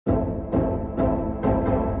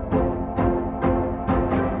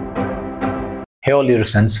Hey all dear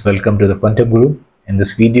friends, welcome to the Quantum Guru. In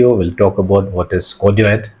this video, we'll talk about what is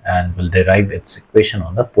cardioid and we'll derive its equation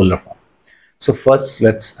on the polar form. So first,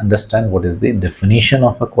 let's understand what is the definition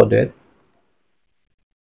of a cardioid.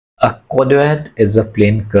 A cardioid is a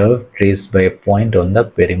plane curve traced by a point on the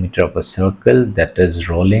perimeter of a circle that is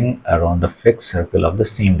rolling around a fixed circle of the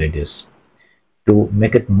same radius. To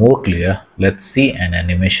make it more clear, let's see an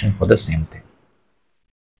animation for the same thing.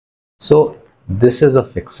 So this is a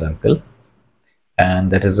fixed circle,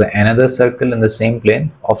 and that is another circle in the same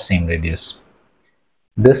plane of same radius.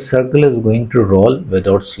 This circle is going to roll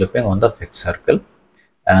without slipping on the fixed circle,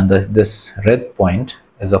 and this red point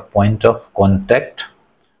is a point of contact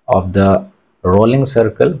of the rolling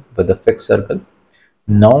circle with the fixed circle.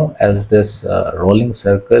 Now as this rolling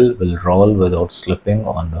circle will roll without slipping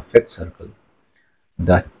on the fixed circle,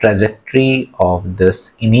 the trajectory of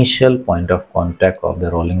this initial point of contact of the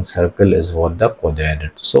rolling circle is what the cardioid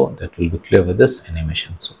is. So that will be clear with this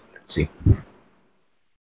animation. So let's see.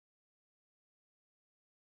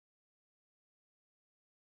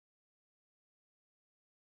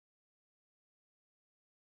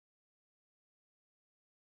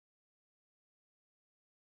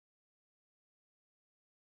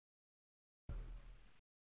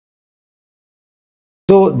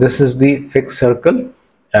 So this is the fixed circle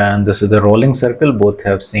and this is the rolling circle. Both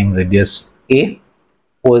have same radius A.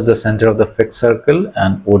 O is the center of the fixed circle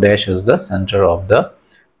and O dash is the center of the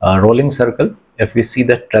rolling circle. If we see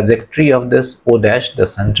the trajectory of this O dash, the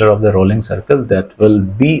center of the rolling circle, that will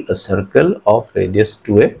be a circle of radius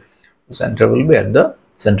 2A. The center will be at the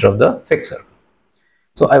center of the fixed circle.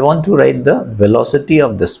 So I want to write the velocity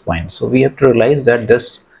of this point. So we have to realize that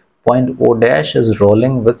this point O dash is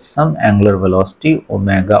rolling with some angular velocity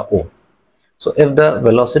omega O. So if the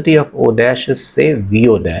velocity of O dash is say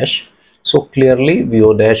VO dash, so clearly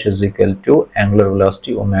VO dash is equal to angular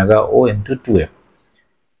velocity omega O into 2A.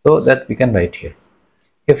 So that we can write here.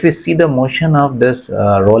 If we see the motion of this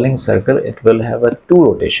rolling circle, it will have a two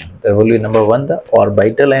rotation. There will be number one, the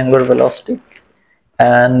orbital angular velocity,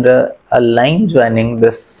 and a line joining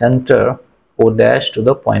the center O dash to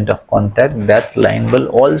the point of contact. That line will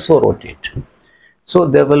also rotate. So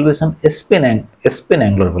there will be some spin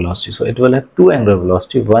angular velocity. So it will have two angular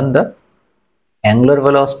velocity. One, the angular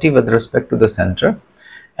velocity with respect to the center,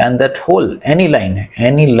 and that whole any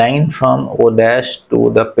line from O dash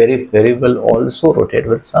to the periphery will also rotate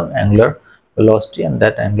with some angular velocity, and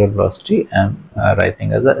that angular velocity I am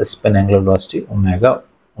writing as a spin angular velocity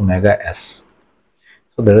omega s.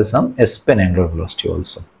 So there is some spin angular velocity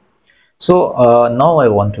also. So now I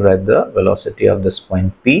want to write the velocity of this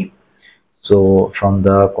point P. So from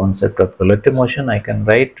the concept of relative motion, I can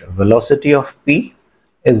write velocity of P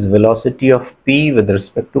is velocity of P with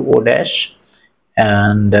respect to O dash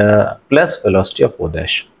and plus velocity of O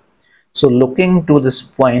dash. So looking to this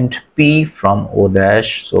point P from O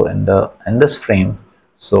dash, so in this frame,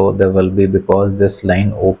 so there will be, because this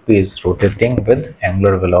line OP is rotating with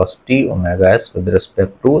angular velocity omega s with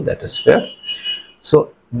respect to that sphere.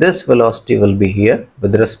 So this velocity will be here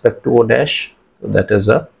with respect to O dash. So that is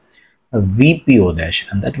a VPO dash,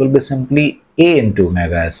 and that will be simply A into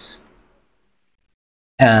omega s.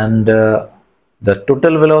 And the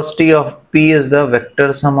total velocity of P is the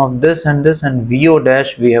vector sum of this and this, and VO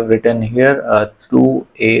dash we have written here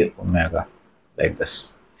 2A omega, like this.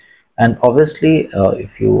 And obviously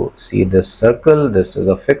if you see this circle, this is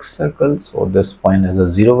a fixed circle, so this point has a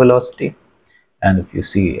zero velocity. And if you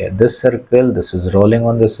see this circle, this is rolling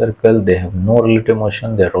on the circle, they have no relative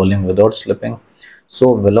motion, they are rolling without slipping.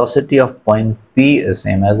 So velocity of point P is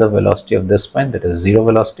same as the velocity of this point, that is zero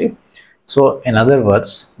velocity. So in other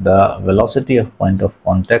words, the velocity of point of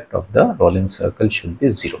contact of the rolling circle should be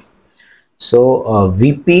 0. So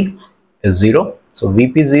Vp is 0. So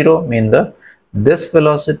Vp 0 mean this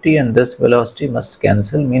velocity and this velocity must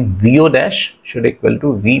cancel, mean VO dash should equal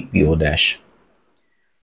to VPO dash.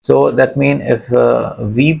 So that means if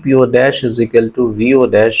VPO dash is equal to VO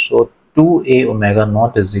dash, so 2A omega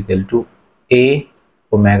naught is equal to A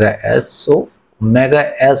omega s. So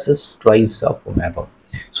omega s is twice of omega.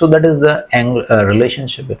 So that is the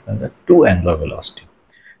relationship between the two angular velocity.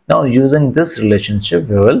 Now using this relationship,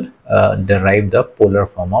 we will derive the polar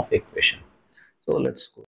form of equation. So let's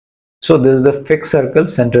go. So this is the fixed circle,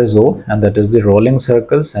 center is O, and that is the rolling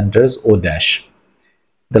circle, center is O dash.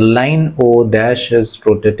 The line O dash is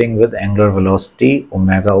rotating with angular velocity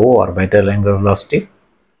omega O, orbital angular velocity.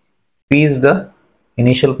 P is the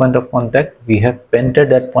initial point of contact. We have painted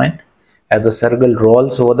that point. As the circle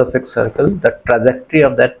rolls over the fixed circle, the trajectory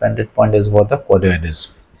of that painted point is what the cardioid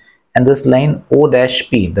is. And this line O dash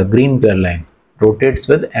P, the green color line, rotates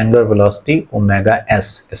with angular velocity omega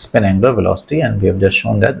s, spin angular velocity, and we have just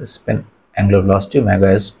shown that the spin angular velocity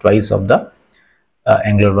omega is twice of the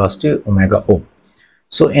angular velocity omega o.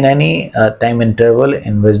 So in any time interval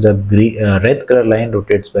in which the red color line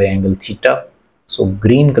rotates by angle theta, so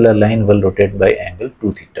green color line will rotate by angle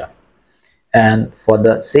 2 theta. And for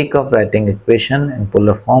the sake of writing equation in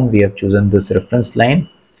polar form, we have chosen this reference line.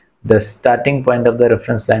 The starting point of the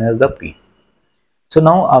reference line is the P. So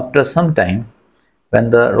now after some time, when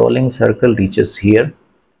the rolling circle reaches here,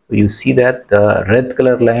 so you see that the red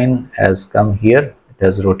color line has come here, it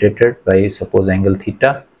has rotated by suppose angle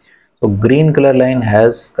theta. So green color line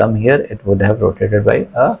has come here, it would have rotated by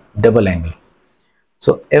a double angle.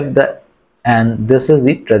 So if the, and this is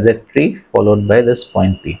the trajectory followed by this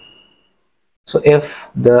point P. So if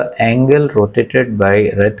the angle rotated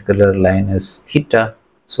by red color line is theta,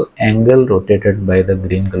 so angle rotated by the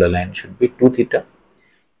green color line should be 2 theta.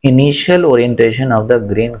 Initial orientation of the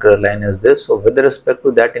green color line is this. So with respect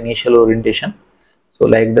to that initial orientation, so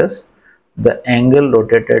like this, the angle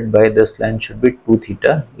rotated by this line should be 2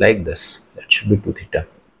 theta, like this. That should be 2 theta.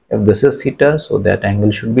 If this is theta, so that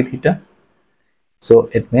angle should be theta. So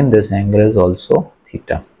it means this angle is also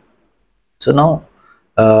theta. So now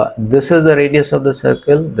this is the radius of the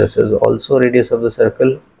circle, this is also radius of the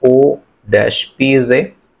circle. O dash P is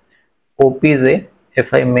A, OP is A.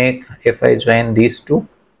 If I join these two,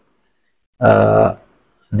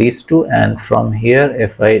 and from here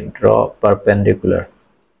if I draw perpendicular,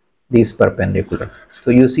 these perpendicular,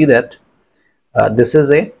 so you see that this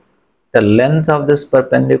is A, the length of this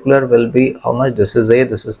perpendicular will be how much? This is A,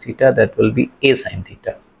 this is theta, that will be A sin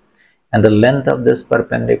theta, and the length of this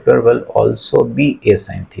perpendicular will also be A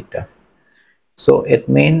sin theta. So it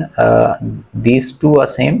means these two are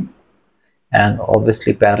same and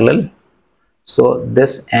obviously parallel. So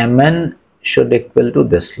this Mn should equal to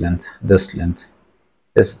this length, this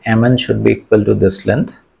Mn should be equal to this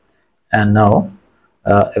length. And now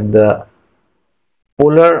if the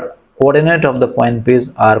polar coordinate of the point P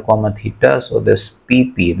is r comma theta, so this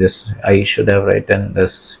pp, this I should have written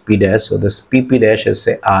this p dash, so this pp dash is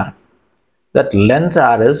say r, that length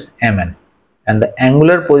r is Mn, and the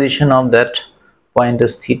angular position of that point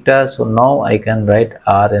is theta. So now I can write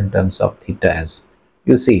r in terms of theta as,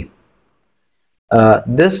 you see,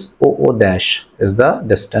 this OO dash is the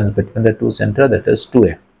distance between the two center, that is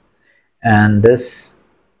 2a, and this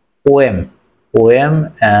OM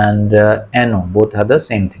and NO both are the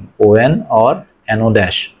same thing. ON or NO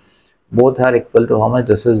dash both are equal to how much?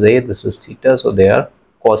 This is A, this is theta, so they are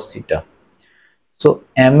cos theta. So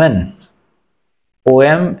Mn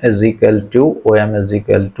OM is equal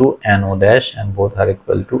to NO dash, and both are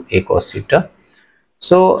equal to A cos theta.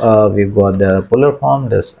 So we've got the polar form.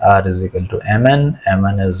 This r is equal to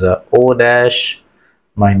Mn is O dash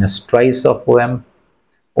minus twice of OM,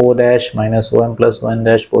 O dash minus OM plus ON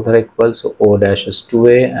dash, both are equal. So O dash is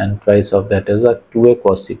 2a and twice of that is a 2a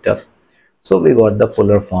cos theta. So we got the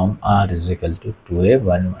polar form r is equal to 2a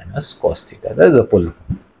 1 minus cos theta. That is the polar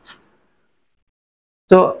form.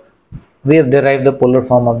 So we have derived the polar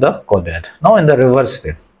form of the cardioid. Now in the reverse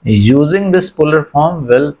way, using this polar form,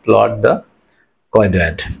 we'll plot the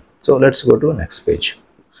cardioid. So let's go to next page.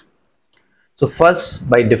 So first,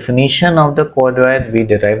 by definition of the cardioid, we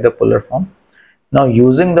derive the polar form. Now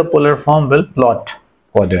using the polar form, we'll plot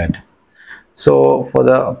cardioid. So for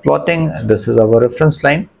the plotting, this is our reference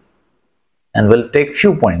line, and we'll take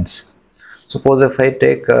few points. Suppose if I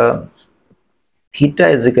take theta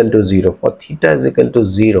is equal to 0. For theta is equal to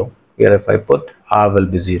 0, here if I put r will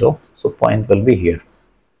be 0, so point will be here,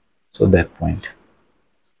 so that point.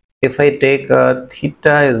 If I take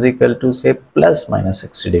theta is equal to say plus minus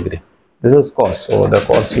 60 degree, this is cos, so the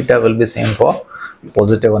cos theta will be same for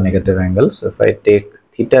positive or negative angle. So if I take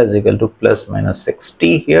theta is equal to plus minus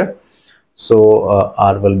 60 here, so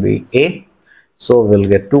r will be A, so we'll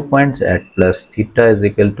get 2 points at plus theta is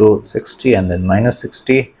equal to 60 and then minus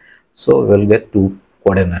 60, so we'll get 2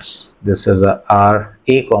 coordinates. This is a r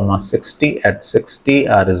A comma 60, at 60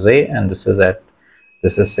 r is A, and this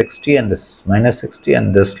is 60 and this is minus 60,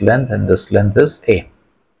 and this length is A.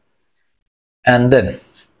 And then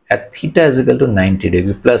at theta is equal to 90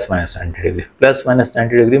 degree, plus minus 90 degree. Plus minus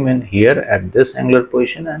 90 degree mean here at this angular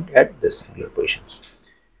position and at this angular position.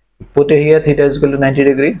 Put it here, theta is equal to 90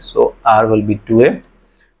 degree, so r will be 2a.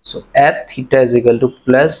 So at theta is equal to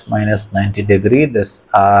plus minus 90 degree, this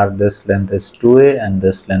r, this length is 2a and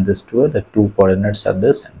this length is 2a, the two coordinates are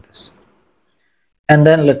this and this. And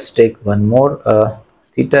then let's take one more,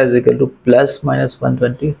 theta is equal to plus minus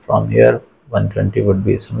 120, from here 120 would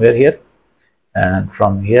be somewhere here, and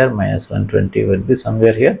from here minus 120 will be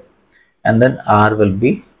somewhere here, and then r will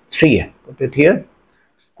be 3a. Put it here.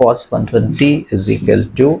 Cos 120 is equal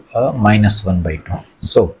to minus 1 by 2.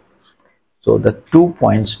 So the 2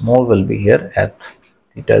 points more will be here at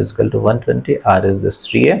theta is equal to 120, r is this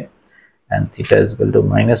 3a, and theta is equal to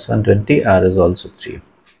minus 120, r is also 3a.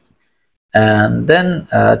 And then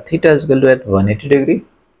theta is equal to at 180 degree.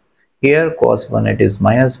 Here cos 180 is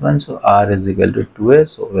minus 1, so r is equal to 2a.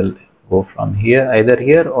 So we'll go from here, either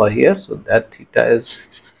here or here. So that theta is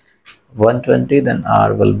 120, then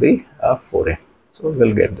r will be 4a. So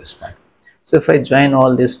we'll get this point. So if I join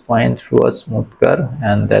all these points through a smooth curve,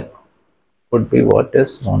 and that would be what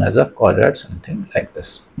is known as a quadrant, something like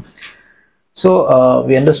this. So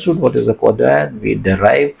we understood what is a quadrant. We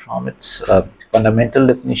derived from its fundamental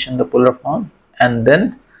definition the polar form, and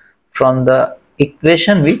then from the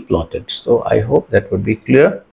equation we plotted. So I hope that would be clear.